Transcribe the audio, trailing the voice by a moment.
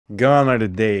Gone are the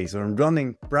days when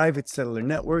running private cellular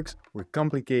networks were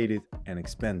complicated and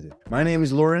expensive. My name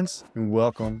is Lawrence and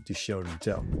welcome to Show Don't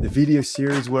Tell, the video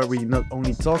series where we not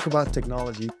only talk about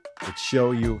technology, but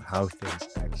show you how things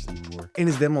actually work. In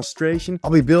this demonstration,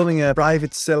 I'll be building a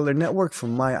private cellular network for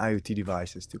my IoT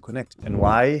devices to connect. And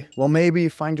why? Well, maybe you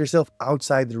find yourself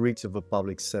outside the reach of a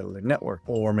public cellular network,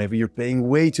 or maybe you're paying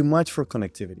way too much for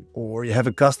connectivity, or you have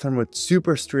a customer with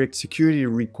super strict security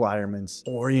requirements,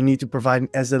 or you need to provide an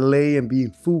SLA and be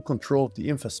in full control of the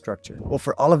infrastructure. Well,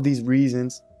 for all of these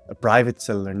reasons, a private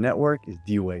cellular network is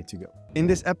the way to go. In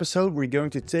this episode, we're going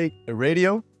to take a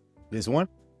radio, this one,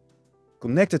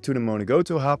 connect it to the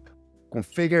Monogoto Hub,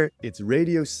 configure its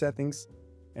radio settings,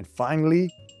 and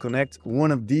finally connect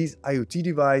one of these IoT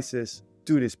devices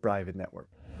to this private network.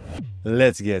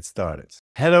 Let's get started.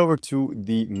 Head over to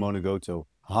the Monogoto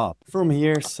Hub. From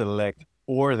here, select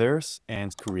Orders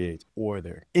and create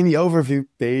order. In the overview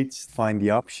page, find the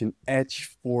option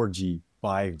Edge 4G.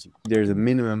 5G. There's a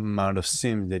minimum amount of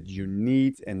SIM that you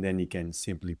need, and then you can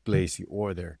simply place the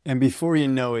order. And before you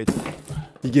know it,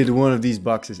 you get one of these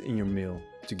boxes in your mail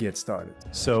to get started.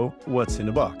 So what's in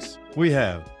the box? We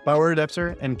have power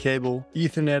adapter and cable,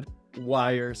 Ethernet,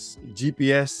 wires,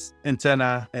 GPS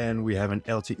antenna, and we have an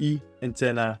LTE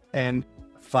antenna, and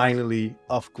finally,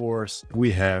 of course, we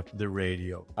have the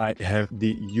radio. I have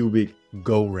the Ubik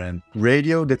GoRAN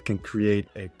radio that can create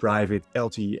a private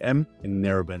LTE and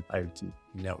narrowband IoT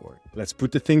network. Let's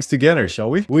put the things together, shall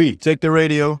we? We take the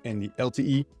radio and the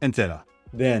LTE antenna.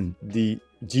 Then the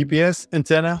GPS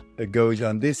antenna that goes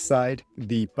on this side,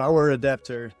 the power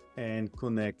adapter, and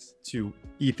connects to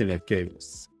Ethernet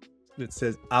cables. That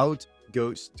says out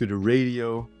goes to the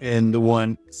radio, and the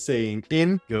one saying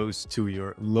in goes to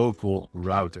your local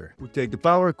router. We take the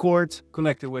power cord,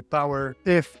 connect it with power.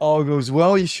 If all goes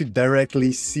well, you should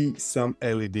directly see some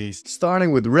LEDs,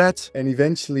 starting with red, and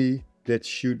eventually that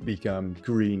should become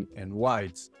green and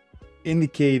white,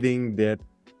 indicating that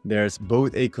there's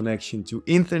both a connection to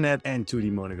Internet and to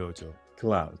the Monogoto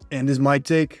cloud. And this might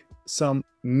take some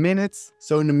minutes,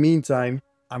 so in the meantime,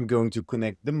 I'm going to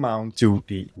connect the mount to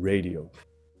the radio.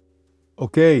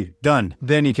 Okay, done.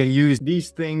 Then you can use these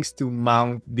things to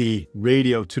mount the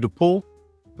radio to the pole.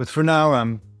 But for now,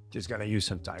 I'm just gonna use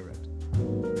some tie wrap.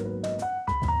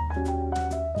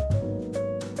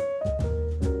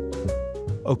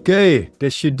 Okay,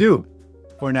 this should do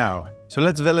for now. So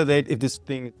let's validate if this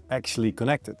thing is actually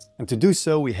connected. And to do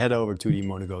so, we head over to the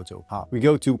Monogoto Hub. We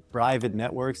go to private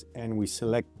networks and we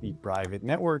select the private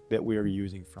network that we are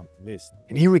using from the list.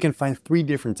 And here we can find 3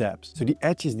 different tabs. So the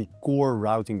Edge is the core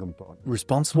routing component,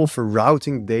 responsible for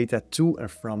routing data to and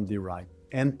from the right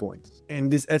endpoints. And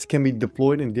this Edge can be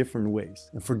deployed in different ways.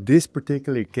 And for this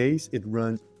particular case, it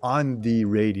runs on the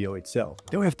radio itself.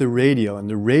 Then we have the radio, and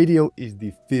the radio is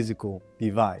the physical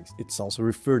device. It's also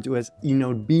referred to as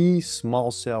eNode B, small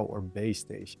cell, or base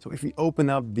station. So if we open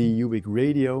up the Ubik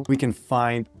radio, we can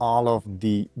find all of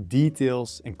the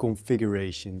details and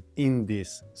configuration in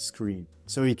this screen.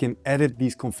 So you can edit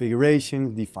these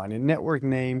configurations, define a network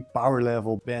name, power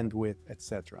level, bandwidth,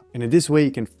 etc. And in this way,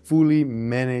 you can fully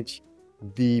manage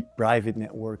the private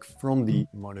network from the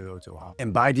Monogoto Hub.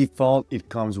 And by default, it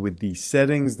comes with the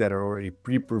settings that are already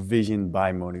pre-provisioned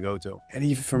by Monogoto. And the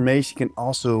information can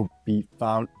also be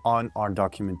found on our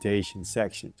documentation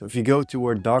section. So if you go to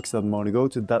our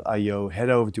docs.monogoto.io,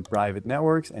 head over to private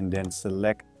networks and then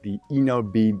select the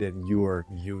eNode B that you are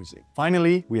using.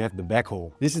 Finally, we have the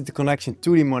backhaul. This is the connection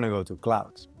to the Monogoto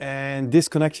cloud. And this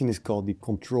connection is called the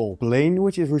control plane,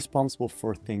 which is responsible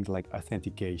for things like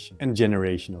authentication and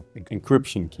generation of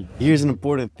encryption key. Here's an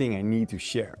important thing I need to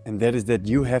share, and that is that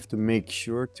you have to make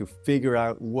sure to figure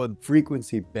out what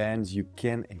frequency bands you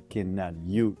can and cannot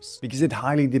use, because it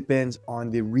highly depends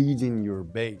on the region you're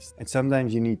based. And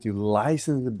sometimes you need to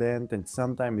license the band, and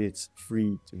sometimes it's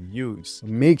free to use.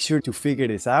 Make sure to figure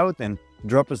this out and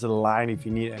drop us a line if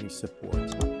you need any support.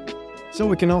 So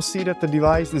we can all see that the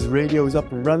device, this radio, is up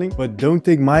and running, but don't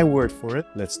take my word for it.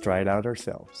 Let's try it out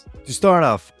ourselves. To start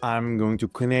off, I'm going to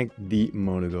connect the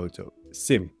Monogoto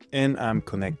SIM, and I'm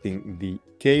connecting the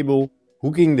cable,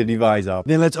 hooking the device up.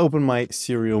 Then let's open my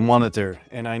serial monitor,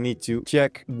 and I need to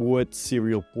check what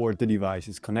serial port the device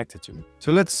is connected to.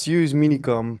 So let's use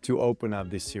Minicom to open up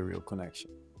this serial connection.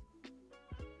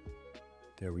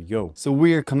 There we go. So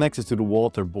we are connected to the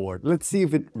water board. Let's see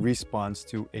if it responds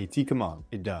to AT command.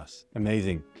 It does.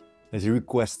 Amazing. Let's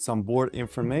request some board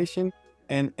information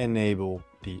and enable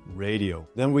the radio.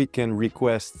 Then we can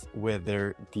request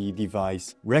whether the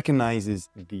device recognizes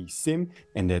the SIM,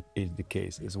 and that is the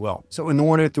case as well. So in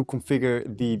order to configure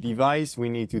the device, we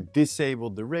need to disable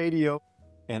the radio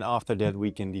And after that,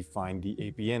 we can define the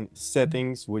APN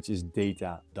settings, which is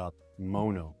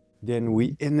data.mono. Then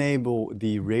we enable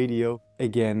the radio,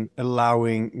 again,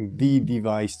 allowing the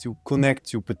device to connect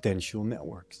to potential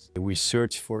networks. We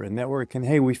search for a network and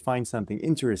hey, we find something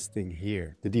interesting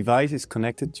here. The device is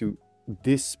connected to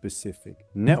this specific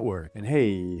network. And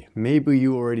hey, maybe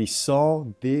you already saw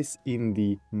this in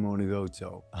the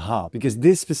Monogoto Hub, because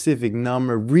this specific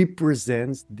number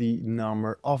represents the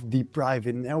number of the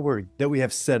private network that we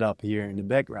have set up here in the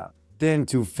background. Then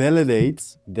to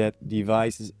validate that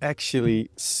device is actually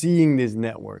seeing this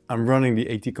network, I'm running the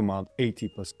AT command AT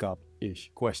plus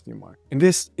cap-ish ? And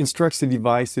this instructs the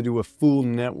device to do a full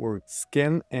network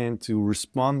scan and to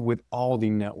respond with all the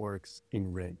networks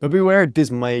in range. But beware,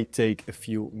 this may take a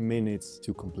few minutes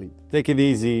to complete. Take it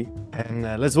easy and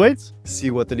let's wait, see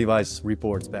what the device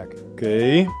reports back.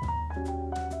 Okay.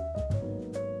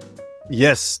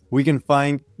 Yes, we can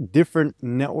find different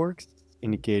networks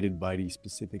indicated by these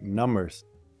specific numbers,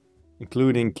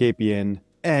 including KPN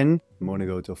and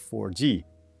Monogoto 4G.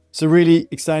 So really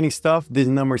exciting stuff. This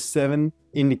number 7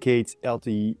 indicates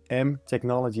LTE M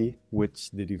technology, which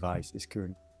the device is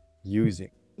currently using.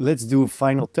 Let's do a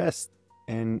final test.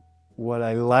 And what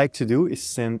I like to do is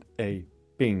send a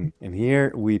ping. And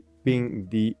here we ping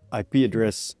the IP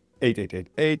address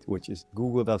 8888, which is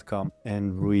google.com,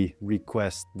 and we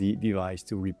request the device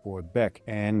to report back.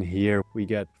 And here we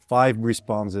get 5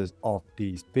 responses of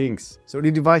these pings. So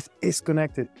the device is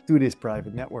connected to this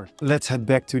private network. Let's head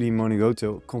back to the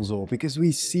Monogoto console, because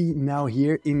we see now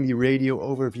here in the radio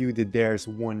overview that there's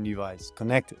one device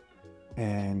connected.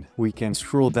 And we can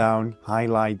scroll down,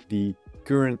 highlight the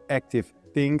current active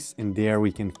things, and there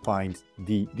we can find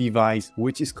the device,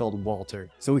 which is called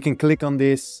Walter. So we can click on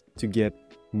this to get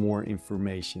more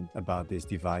information about this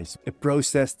device. It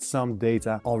processed some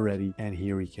data already, and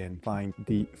here we can find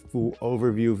the full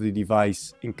overview of the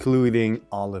device, including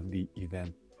all of the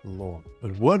event log.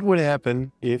 But what would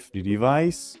happen if the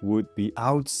device would be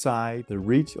outside the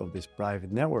reach of this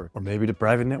private network? Or maybe the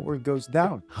private network goes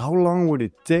down. How long would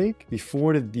it take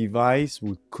before the device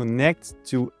would connect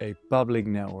to a public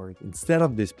network instead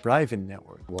of this private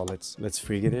network? Well, let's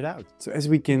figure it out. So as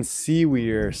we can see,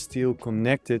 we are still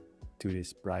connected to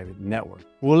this private network.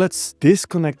 Well, let's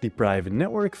disconnect the private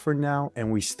network for now,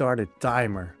 and we start a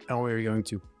timer, and we're going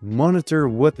to monitor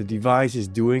what the device is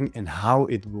doing and how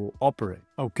it will operate.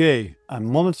 Okay,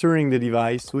 I'm monitoring the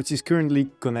device, which is currently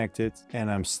connected,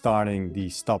 and I'm starting the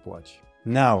stopwatch.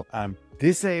 Now I'm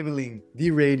disabling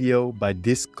the radio by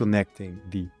disconnecting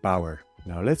the power.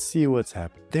 Now let's see what's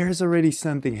happening. There's already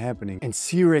something happening, and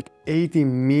CBRS 80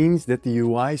 means that the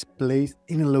UI is placed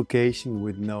in a location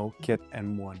with no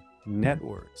CAT-M1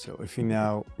 network. So if you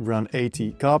now run AT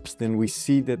cops, then we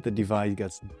see that the device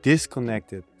gets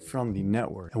disconnected from the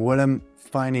network. And what I'm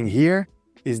finding here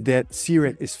is that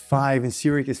CBRS is 5, and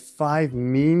CBRS is 5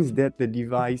 means that the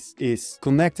device is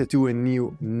connected to a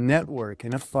new network.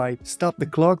 And if I stop the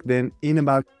clock, then in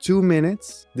about 2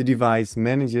 minutes, the device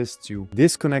manages to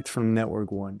disconnect from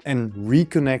network 1 and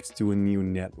reconnect to a new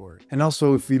network. And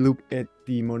also, if we look at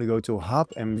the Monogoto Hub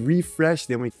and refresh,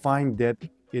 then we find that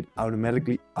it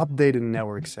automatically updated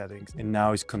network settings and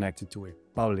now is connected to a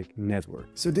public network.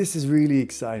 So this is really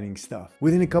exciting stuff.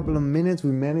 Within a couple of minutes,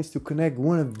 we managed to connect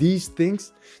one of these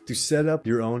things to set up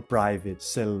your own private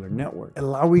cellular network,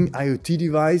 allowing IoT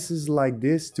devices like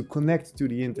this to connect to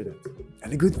the internet.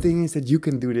 And the good thing is that you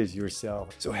can do this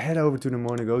yourself. So head over to the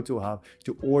Monogoto Hub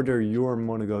to order your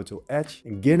Monogoto Edge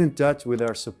and get in touch with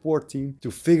our support team to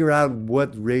figure out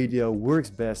what radio works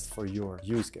best for your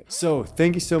use case. So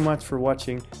thank you so much for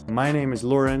watching. My name is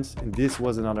Lawrence, and this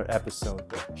was another episode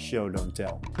of Show Don't Tell.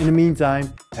 In the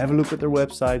meantime, have a look at their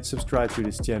website, subscribe to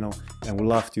this channel, and we'd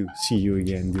love to see you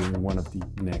again during one of the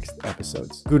next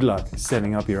episodes. Good luck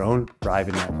setting up your own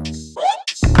private network.